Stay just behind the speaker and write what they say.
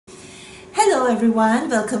Hello everyone,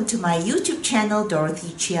 welcome to my YouTube channel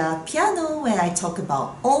Dorothy Chia Piano, where I talk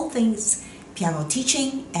about all things piano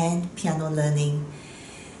teaching and piano learning.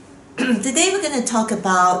 Today we're going to talk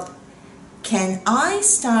about, can I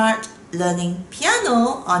start learning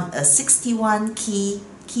piano on a 61 key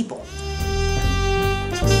keyboard?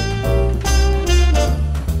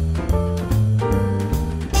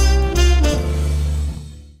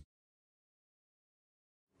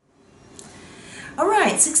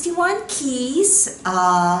 Alright, 61 keys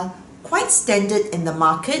are quite standard in the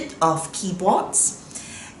market of keyboards,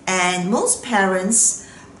 and most parents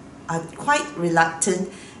are quite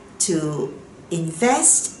reluctant to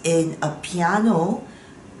invest in a piano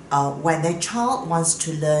when their child wants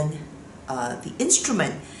to learn the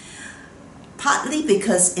instrument. Partly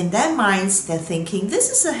because in their minds they're thinking,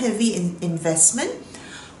 this is a heavy investment.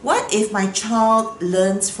 What if my child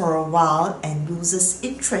learns for a while and loses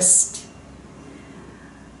interest?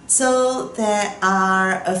 So there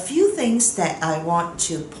are a few things that I want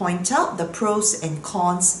to point out, the pros and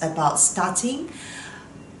cons about starting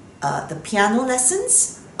the piano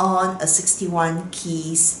lessons on a 61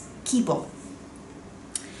 keys keyboard.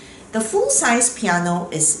 The full-size piano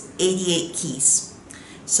is 88 keys.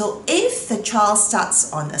 So if the child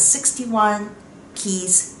starts on a 61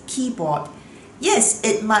 keys keyboard, yes,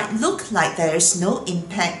 it might look like there is no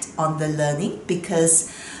impact on the learning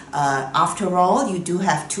because after all, you do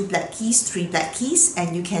have 2 black keys, 3 black keys,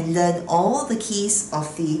 and you can learn all the keys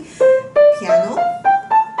of the piano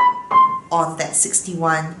on that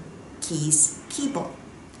 61 keys keyboard.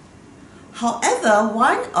 However,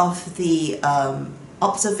 one of the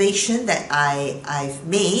observation that I've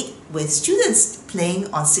made with students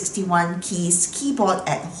playing on 61 keys keyboard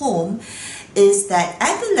at home is that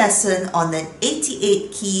at the lesson on an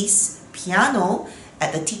 88 keys piano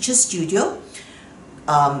at the teacher's studio,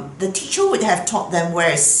 the teacher would have taught them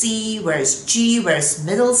where is C, where is G, where is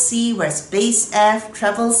middle C, where is bass F,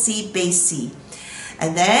 treble C, bass C.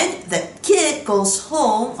 And then the kid goes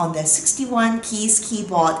home on their 61 keys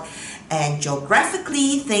keyboard, and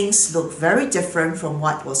geographically things look very different from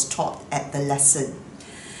what was taught at the lesson.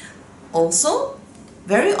 Also,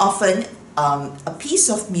 very often a piece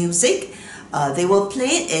of music, they will play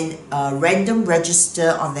it in a random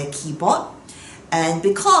register on their keyboard. And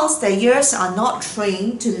because their ears are not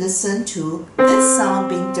trained to listen to this sound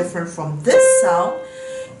being different from this sound,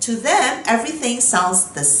 to them everything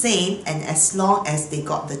sounds the same, and as long as they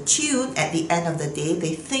got the tune at the end of the day,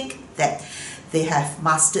 they think that they have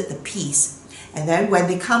mastered the piece. And then when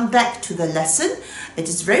they come back to the lesson, it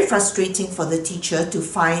is very frustrating for the teacher to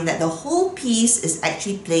find that the whole piece is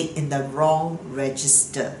actually played in the wrong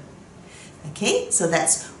register. Okay, so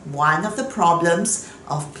that's one of the problems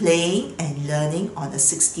of playing and learning on a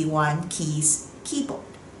 61 keys keyboard.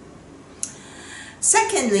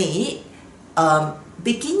 Secondly,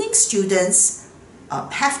 beginning students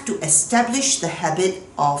have to establish the habit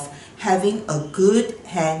of having a good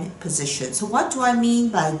hand position. So what do I mean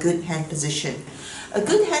by a good hand position? A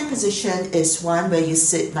good hand position is one where you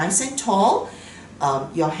sit nice and tall,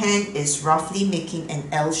 your hand is roughly making an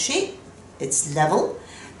L shape, it's level,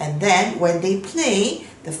 and then when they play,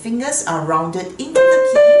 the fingers are rounded into the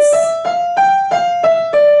keys.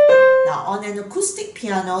 Now on an acoustic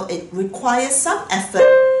piano, it requires some effort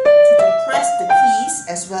to depress the keys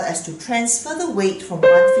as well as to transfer the weight from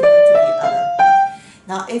one finger to the other.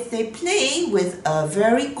 Now if they play with a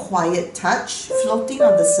very quiet touch floating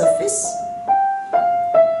on the surface,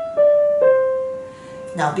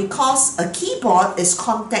 now because a keyboard is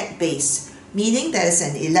contact based, meaning there is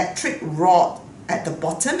an electric rod at the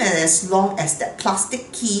bottom, and as long as that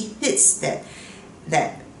plastic key hits that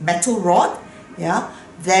metal rod,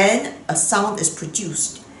 then a sound is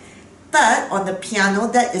produced. But on the piano,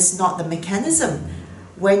 that is not the mechanism.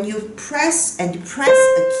 When you press and depress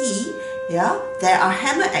a key, there are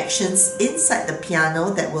hammer actions inside the piano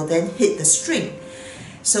that will then hit the string.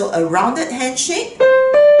 So a rounded hand shape,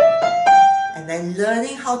 and then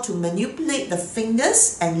learning how to manipulate the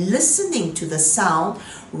fingers and listening to the sound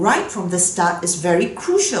right from the start is very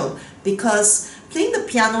crucial, because playing the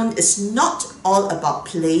piano is not all about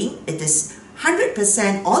playing. It is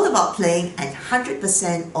 100% all about playing and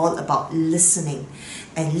 100% all about listening.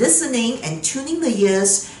 And listening and tuning the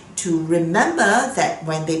ears to remember that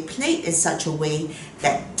when they play in such a way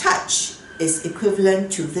that touch is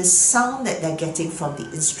equivalent to this sound that they're getting from the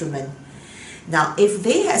instrument. Now, if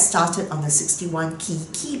they had started on a 61 key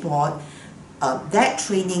keyboard, that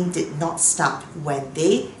training did not start when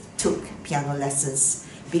they took piano lessons,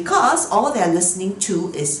 because all they're listening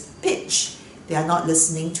to is pitch. They are not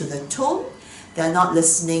listening to the tone, they're not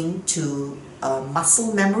listening to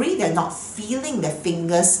muscle memory, they're not feeling their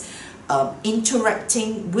fingers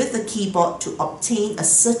interacting with the keyboard to obtain a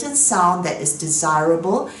certain sound that is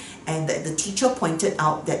desirable, and that the teacher pointed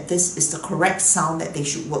out that this is the correct sound that they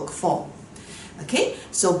should work for. Okay,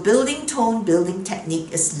 so building tone, building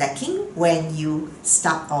technique is lacking when you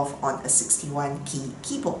start off on a 61 key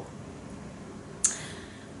keyboard.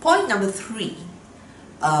 Point number 3.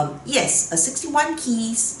 Yes, a 61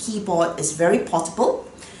 keys keyboard is very portable.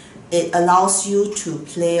 It allows you to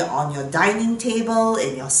play on your dining table,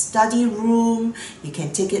 in your study room. You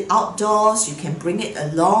can take it outdoors. You can bring it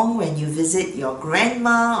along when you visit your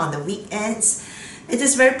grandma on the weekends. It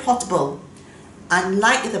is very portable.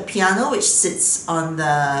 Unlike the piano, which sits on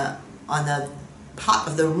a part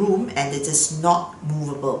of the room and it is not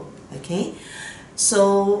movable. Okay,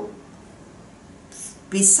 so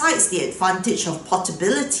besides the advantage of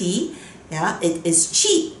portability, yeah, it is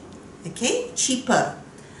cheap. Okay, cheaper.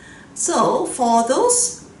 So for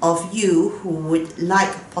those of you who would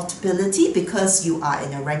like portability because you are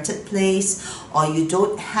in a rented place or you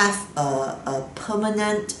don't have a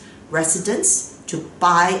permanent residence to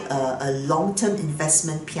buy a long-term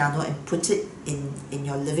investment piano and put it in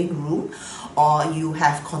your living room, or you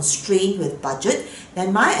have constraint with budget,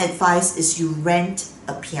 then my advice is you rent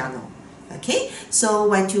a piano. Okay, so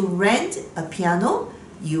when you rent a piano,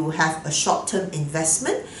 you have a short-term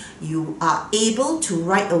investment. You are able to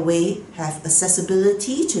right away have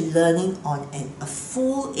accessibility to learning on a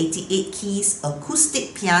full 88 keys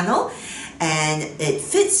acoustic piano, and it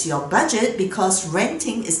fits your budget because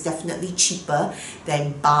renting is definitely cheaper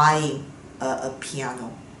than buying a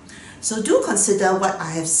piano. So do consider what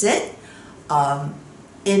I have said.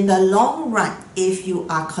 In the long run, if you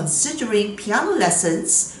are considering piano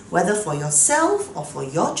lessons, whether for yourself or for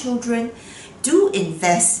your children, do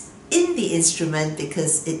invest in the instrument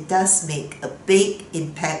because it does make a big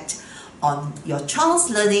impact on your child's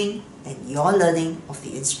learning and your learning of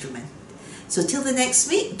the instrument. So till the next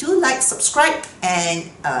week, do like, subscribe,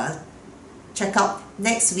 and check out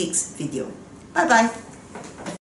next week's video. Bye bye.